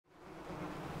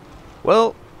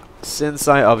Well, since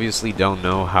I obviously don't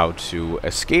know how to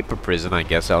escape a prison, I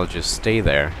guess I'll just stay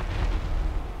there.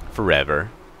 Forever.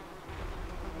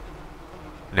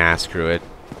 Nah, screw it.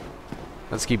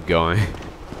 Let's keep going.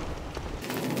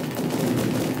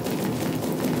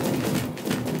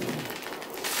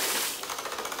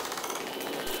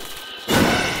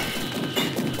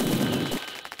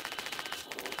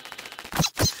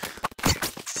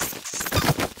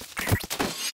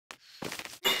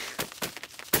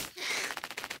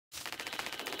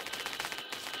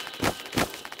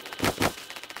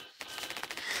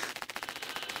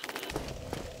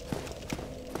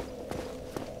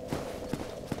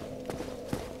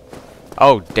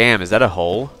 Oh, damn, is that a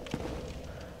hole?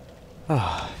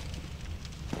 Oh.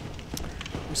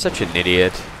 I'm such an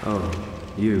idiot. Oh,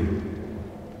 you.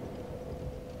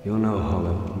 You're no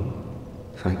hollow.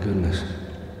 Thank goodness.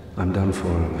 I'm done for,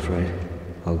 I'm afraid.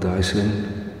 I'll die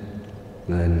soon,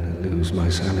 then lose my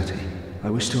sanity. I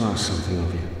wish to ask something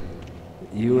of you.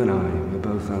 You and I are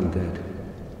both undead.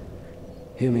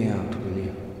 Hear me out, will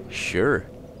you? Sure.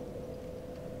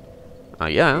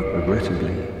 Yeah.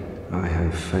 Regrettably, I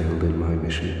have failed in my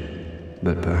mission,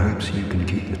 but perhaps you can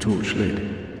keep the torch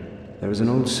lit. There is an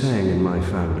old saying in my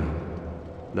family,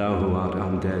 thou who art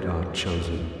undead art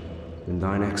chosen, and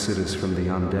thine exodus from the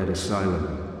undead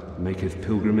asylum maketh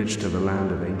pilgrimage to the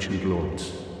land of ancient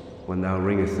lords. When thou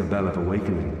ringeth the bell of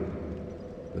awakening,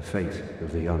 the fate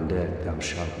of the undead thou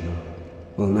shalt know.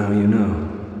 Well, now you know,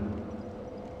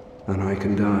 and I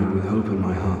can die with hope in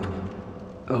my heart.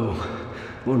 Oh,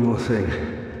 one more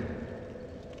thing.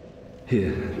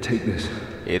 Here, take this.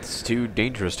 It's too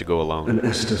dangerous to go alone. An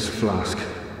Estus flask.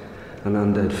 An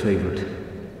undead favorite.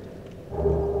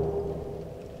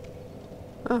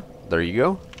 Huh, there you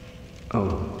go.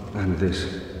 Oh, and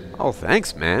this. Oh,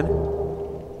 thanks, man.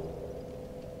 Oh,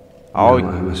 Oh,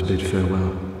 I must bid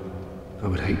farewell. I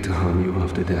would hate to harm you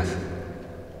after death.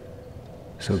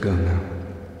 So go now,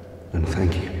 and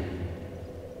thank you.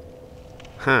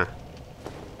 huh.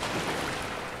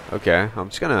 Okay, I'm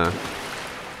just gonna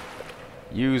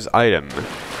use item.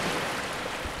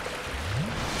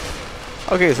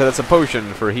 Okay, so that's a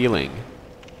potion for healing.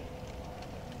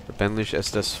 Replenish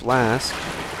Estus flask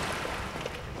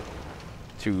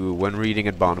to when reading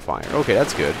at bonfire. Okay,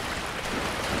 that's good.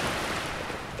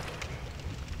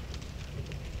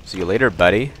 See you later,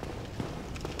 buddy.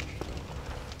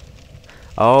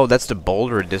 Oh, that's the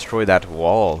boulder. Destroy that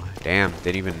wall. Damn,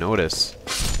 didn't even notice.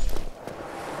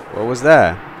 What was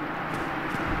that?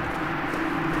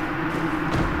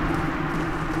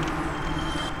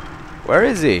 Where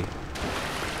is he?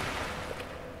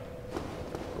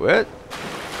 What?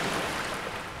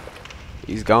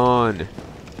 He's gone.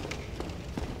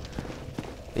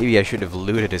 Maybe I should have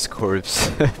looted his corpse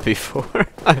before.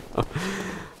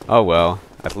 Oh well,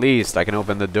 at least I can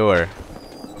open the door.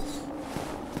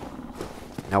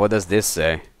 Now what does this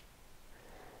say?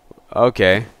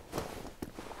 Okay.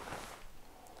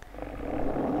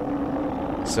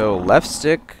 So left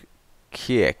stick,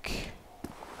 kick.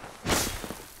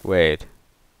 Wait.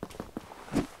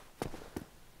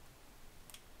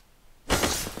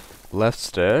 Left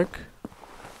stick?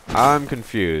 I'm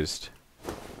confused.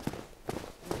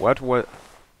 What?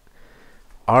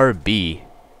 RB.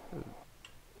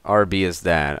 RB is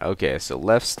that. Okay, so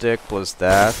left stick plus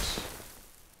that.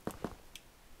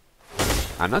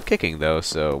 I'm not kicking though,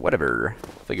 so whatever.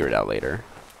 Figure it out later.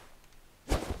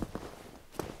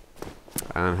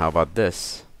 And how about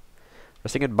this?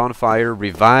 Resting at bonfire,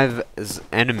 revive as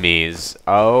enemies.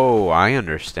 Oh, I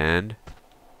understand.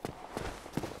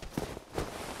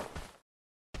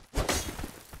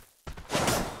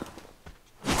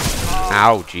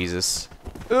 Ow, Jesus.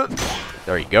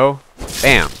 There you go.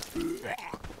 Bam.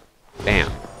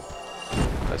 Bam.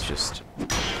 Let's just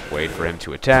wait for him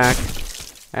to attack.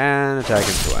 And attack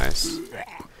him twice.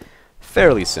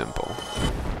 Fairly simple.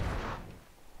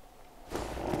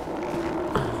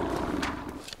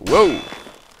 Whoa!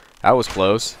 That was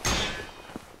close.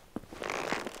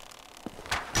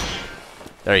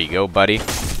 There you go, buddy.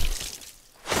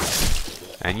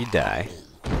 And you die.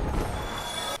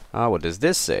 Ah, what does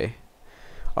this say?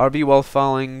 RB while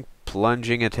falling,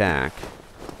 plunging attack.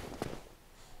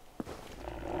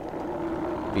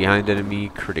 Behind enemy,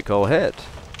 critical hit.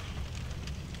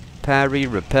 Parry,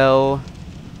 repel.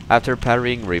 After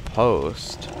parrying,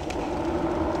 riposte.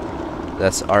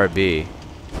 That's RB.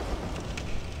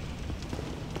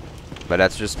 But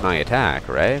that's just my attack,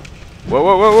 right? Whoa,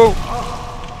 whoa, whoa, whoa!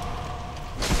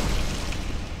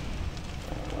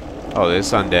 Oh,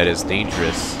 this undead is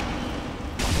dangerous.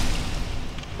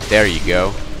 There you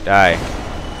go. Die.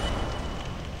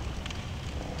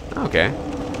 Okay.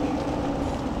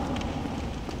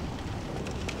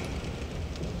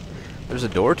 There's a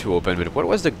door to open, but what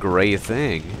was the gray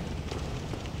thing?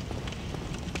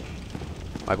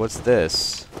 Like, what's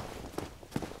this?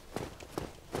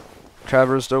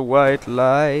 Traverse the white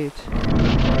light.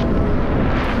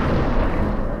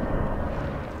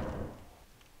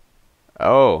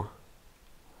 Oh.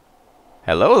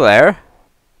 Hello there.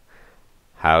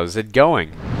 How's it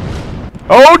going?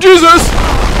 Oh, Jesus!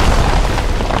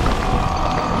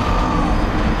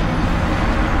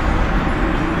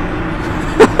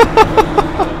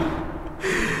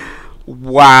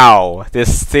 Wow,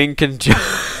 this thing can jump.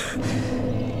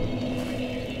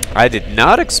 I did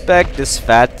not expect this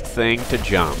fat thing to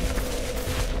jump.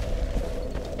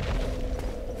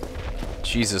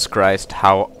 Jesus Christ,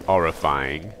 how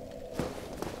horrifying.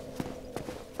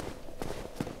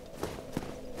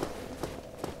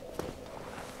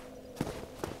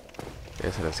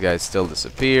 Okay, so this guy's still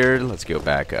disappeared. Let's go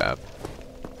back up.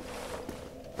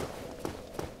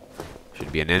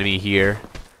 Should be an enemy here.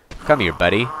 Come here,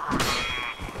 buddy.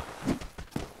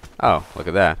 Oh, look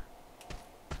at that.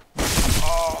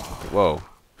 Whoa.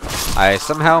 I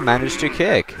somehow managed to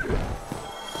kick.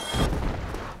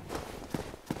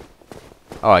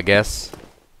 Oh, I guess.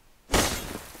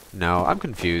 No, I'm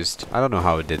confused. I don't know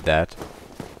how it did that.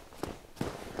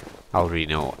 I already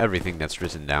know everything that's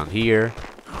written down here.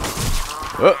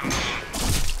 Oh.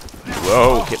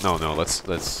 Whoa. Okay, no, let's.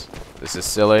 This is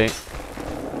silly.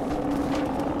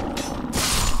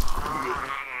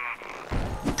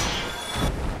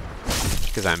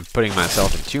 Because I'm putting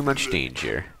myself in too much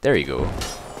danger. There you go.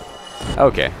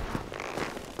 Okay.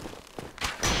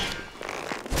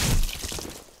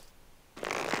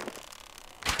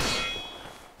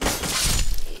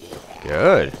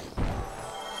 Good.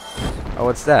 Oh,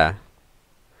 what's that?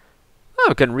 Oh,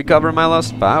 I can recover my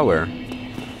lost power.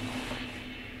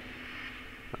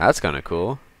 That's kind of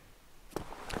cool.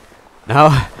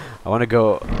 Now, I want to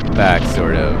go back,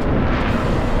 sort of.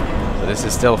 So this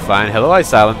is still fine. Hello,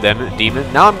 Asylum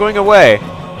demon. Now I'm going away.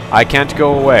 I can't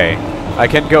go away. I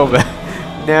can't go back.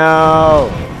 No.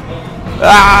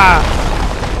 Ah!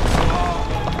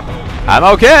 I'm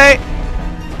okay.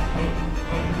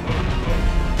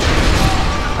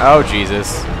 Oh,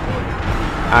 Jesus.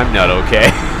 I'm not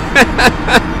okay.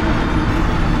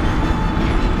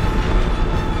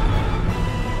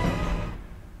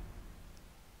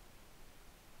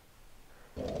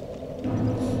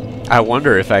 I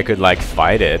wonder if I could, like,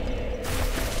 fight it. I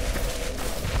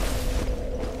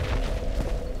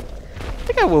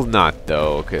think I will not,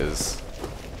 though, because...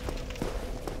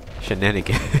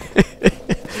 Shenanigans.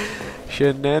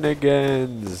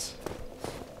 Shenanigans.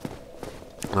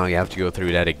 Oh, you have to go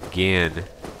through that again.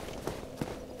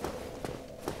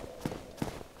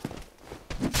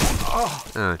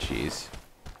 Oh, jeez.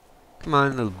 Come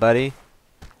on, little buddy.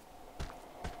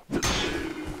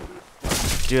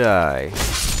 Die.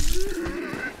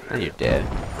 And you're dead.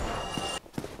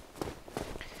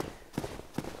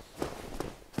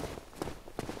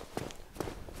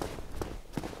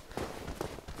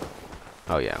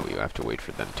 Oh yeah, we have to wait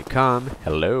for them to come.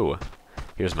 Hello.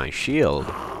 Here's my shield.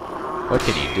 What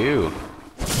can you do?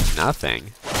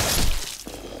 Nothing.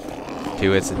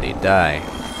 2 hits and they die.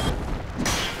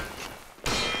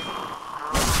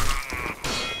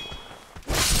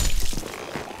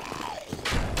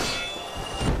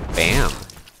 Bam.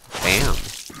 Bam.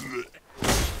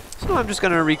 So I'm just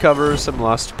gonna recover some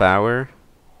lost power.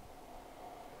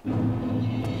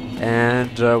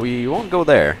 And we won't go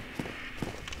there.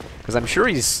 Because I'm sure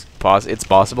it's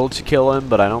possible to kill him,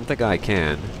 but I don't think I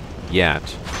can. Yet.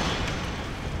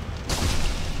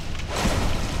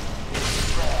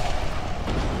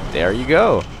 There you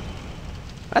go.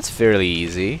 That's fairly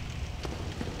easy.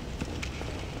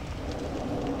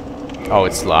 Oh,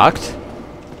 it's locked?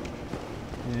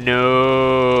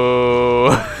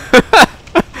 No.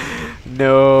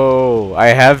 No. I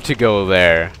have to go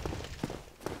there.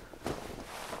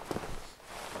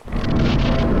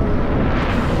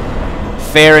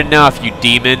 Fair enough, you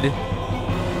demon.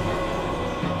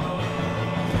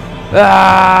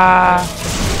 Ah!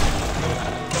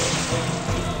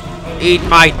 Eat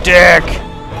my dick!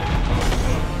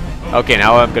 Okay,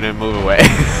 now I'm gonna move away.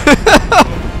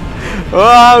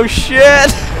 Oh,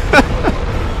 shit!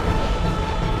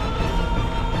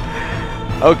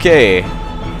 Okay.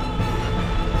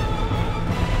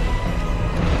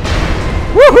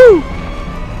 Woohoo!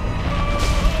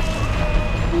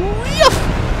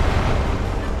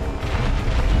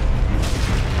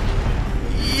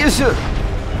 Yes, sir.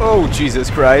 Oh, Jesus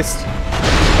Christ.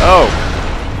 Oh.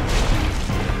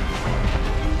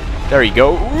 There you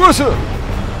go. Yes, sir.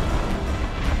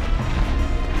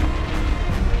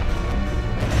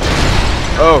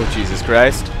 Oh, Jesus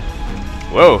Christ.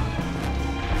 Whoa.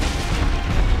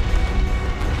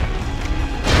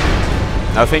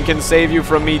 Nothing can save you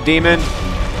from me, demon.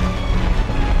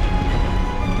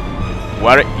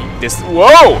 What? This?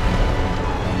 Whoa!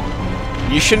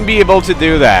 You shouldn't be able to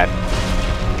do that.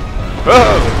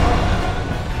 Oh!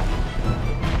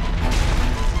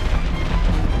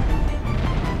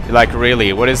 Like,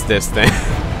 really? What is this thing?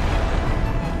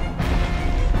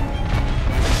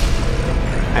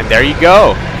 And there you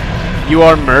go. You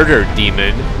are murdered,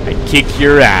 demon. I kick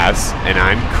your ass, and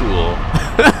I'm cool.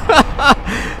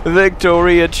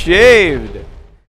 Victory achieved!